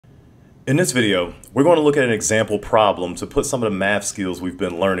In this video, we're going to look at an example problem to put some of the math skills we've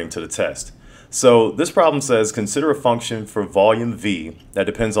been learning to the test. So this problem says, consider a function for volume V that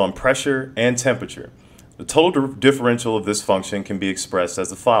depends on pressure and temperature. The total differential of this function can be expressed as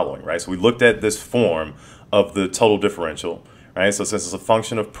the following, right? So we looked at this form of the total differential, right? So since it's a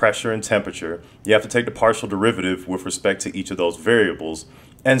function of pressure and temperature, you have to take the partial derivative with respect to each of those variables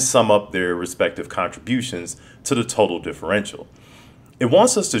and sum up their respective contributions to the total differential. It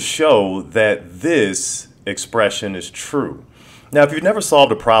wants us to show that this expression is true. Now, if you've never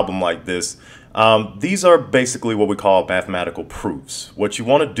solved a problem like this, these are basically what we call mathematical proofs. What you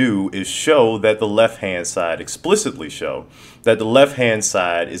want to do is show that the left-hand side, explicitly show that the left-hand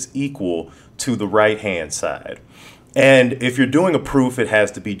side is equal to the right-hand side. And if you're doing a proof, it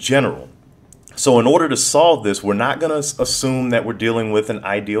has to be general. So in order to solve this, we're not going to assume that we're dealing with an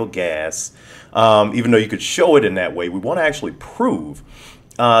ideal gas, even though you could show it in that way. We want to actually prove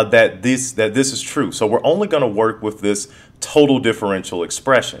that this is true. So we're only going to work with this total differential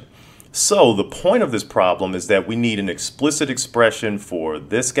expression. So the point of this problem is that we need an explicit expression for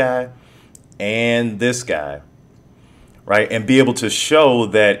this guy and this guy, right? And be able to show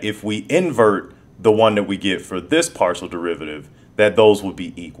that if we invert the one that we get for this partial derivative, that those would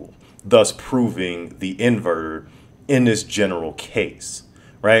be equal, thus proving the inverter in this general case,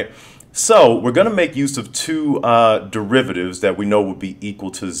 right? So we're going to make use of two derivatives that we know would be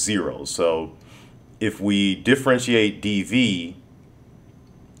equal to 0. So if we differentiate dV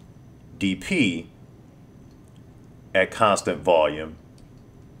dP at constant volume,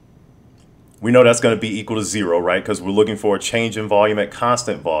 we know that's going to be equal to 0, right? Because we're looking for a change in volume at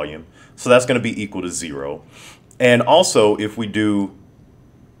constant volume. So that's going to be equal to 0. And also, if we do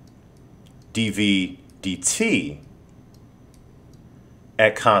dV dt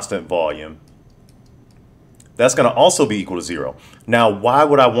at constant volume, that's going to also be equal to 0. Now, why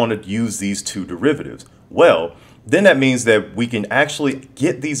would I want to use these two derivatives? Well, then that means that we can actually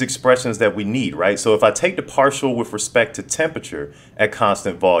get these expressions that we need, right? So if I take the partial with respect to temperature at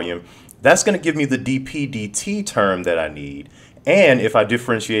constant volume, that's going to give me the dP dt term that I need. And if I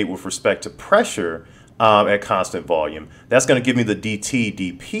differentiate with respect to pressure at constant volume, that's going to give me the dt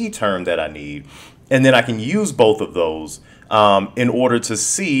dP term that I need. And then I can use both of those in order to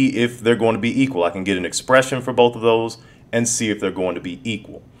see if they're going to be equal. I can get an expression for both of those and see if they're going to be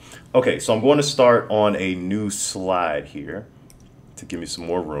equal. Okay, so I'm going to start on a new slide here to give me some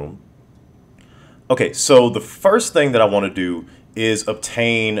more room. Okay, so the first thing that I want to do is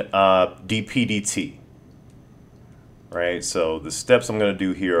obtain dP dt. Right, so the steps I'm going to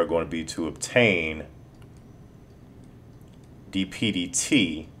do here are going to be to obtain dP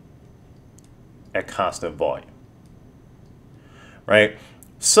dt at constant volume. Right,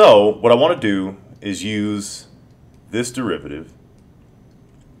 so what I want to do is use this derivative,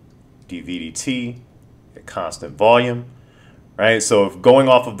 dV dt at constant volume. Right, so if going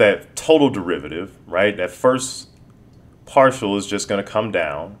off of that total derivative, right, that first partial is just going to come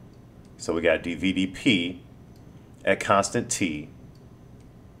down. So we got dV dP at constant t.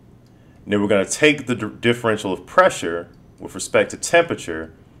 And then we're going to take the differential of pressure with respect to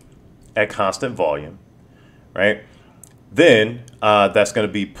temperature at constant volume, right? Then that's going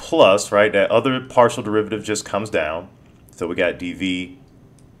to be plus, right? That other partial derivative just comes down. So we got dV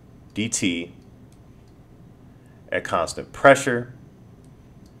dt at constant pressure.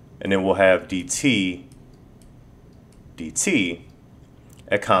 And then we'll have dt dt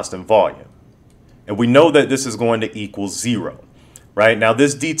at constant volume. And we know that this is going to equal 0, right? Now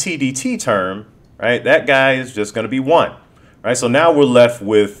this dt dt term, right, that guy is just going to be 1, right? So now we're left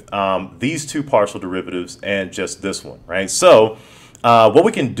with these two partial derivatives and just this one, right? So what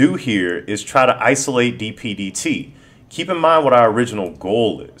we can do here is try to isolate dP dt. Keep in mind what our original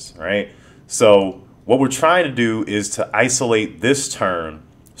goal is, right? So what we're trying to do is to isolate this term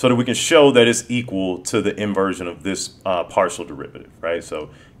so that we can show that it's equal to the inversion of this partial derivative, right?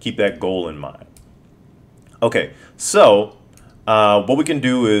 So keep that goal in mind. Okay, so what we can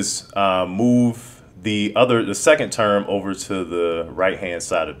do is move the second term over to the right-hand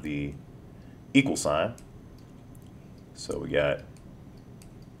side of the equal sign. So we got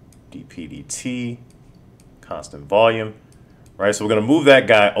dP dt, constant volume, right? So we're going to move that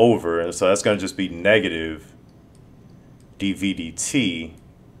guy over, and so that's going to just be negative dV dt,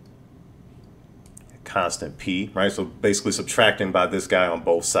 constant p, right? So basically subtracting by this guy on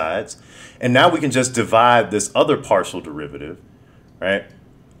both sides. And now we can just divide this other partial derivative, right?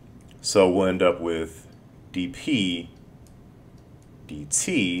 So we'll end up with dP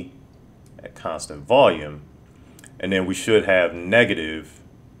dt at constant volume. And then we should have negative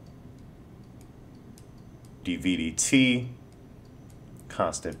dV dt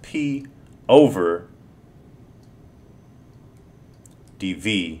constant P over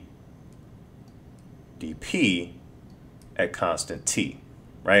dV dP at constant T,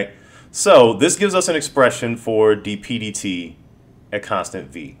 right? So this gives us an expression for dP dt at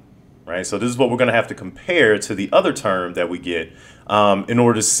constant V, right? So this is what we're going to have to compare to the other term that we get in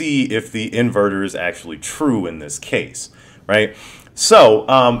order to see if the inverter is actually true in this case, right? So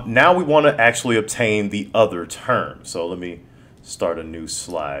now we want to actually obtain the other term. So let me start a new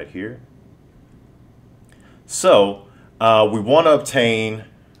slide here. So we want to obtain,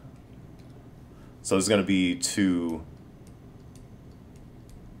 so it's going to be to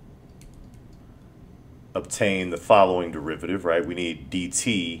obtain the following derivative, right? We need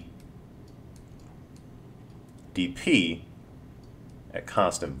dt dP at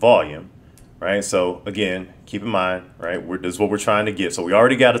constant volume, right? So again, keep in mind, right, this is what we're trying to get. So we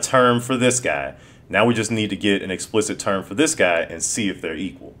already got a term for this guy. Now we just need to get an explicit term for this guy and see if they're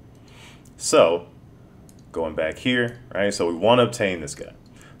equal. So going back here, right, so we want to obtain this guy.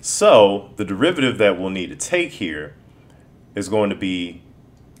 So the derivative that we'll need to take here is going to be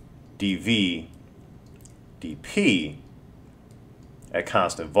dV dP at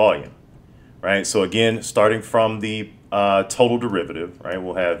constant volume, right? So again, starting from the total derivative, right,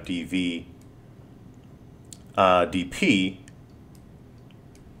 we'll have dV dP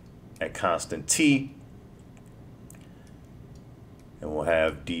at constant T, and we'll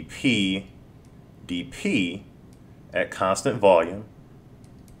have dP dP at constant volume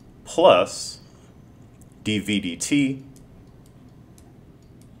plus dV dt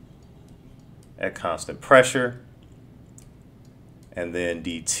at constant pressure, and then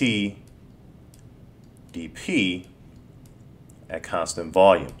dt dP at constant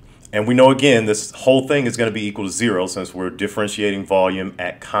volume. And we know, again, this whole thing is going to be equal to 0 since we're differentiating volume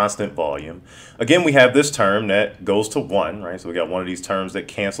at constant volume. Again, we have this term that goes to 1, right? So we got one of these terms that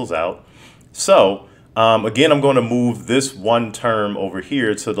cancels out. So again, I'm going to move this one term over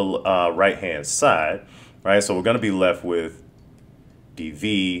here to the right-hand side, right? So we're going to be left with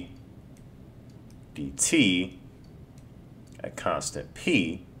dV dt at constant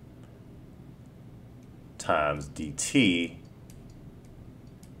P times dt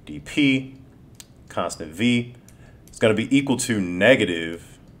dP constant V is going to be equal to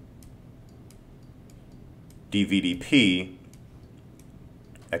negative dV dP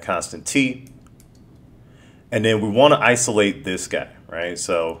at constant T. And then we want to isolate this guy, right?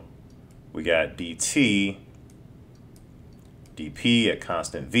 So we got dt dP at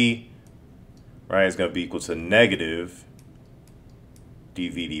constant V, right? It's going to be equal to negative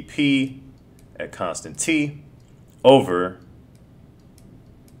dV dP at constant T over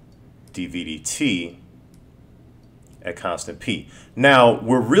dV dt at constant P. Now,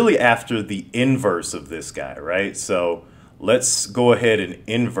 we're really after the inverse of this guy, right? So let's go ahead and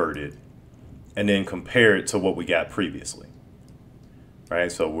invert it and then compare it to what we got previously, right?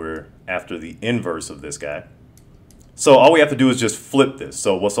 So we're after the inverse of this guy. So all we have to do is just flip this.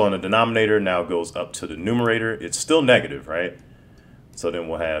 So what's on the denominator now goes up to the numerator. It's still negative, right? So then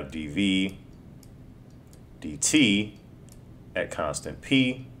we'll have dV dt at constant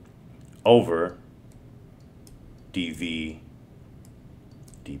P over dV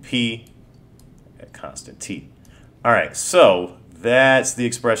dP at constant T. All right, so that's the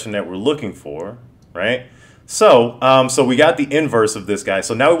expression that we're looking for, right? So, so we got the inverse of this guy.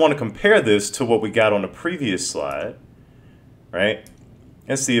 So now we want to compare this to what we got on the previous slide, right?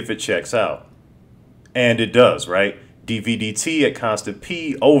 And see if it checks out. And it does, right? dV dt at constant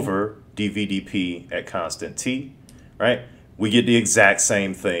P over dV dP at constant T, right? We get the exact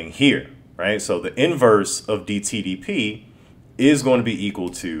same thing here, right? So the inverse of dt dP is going to be equal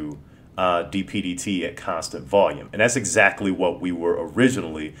to dP dt at constant volume. And that's exactly what we were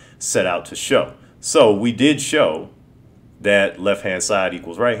originally set out to show. So we did show that left-hand side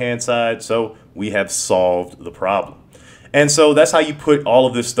equals right-hand side, so we have solved the problem. And so that's how you put all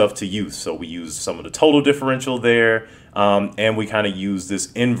of this stuff to use. So we use some of the total differential there, and we kind of use this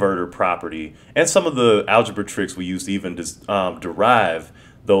inverter property and some of the algebra tricks we use to even derive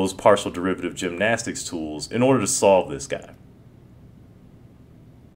those partial derivative gymnastics tools in order to solve this guy.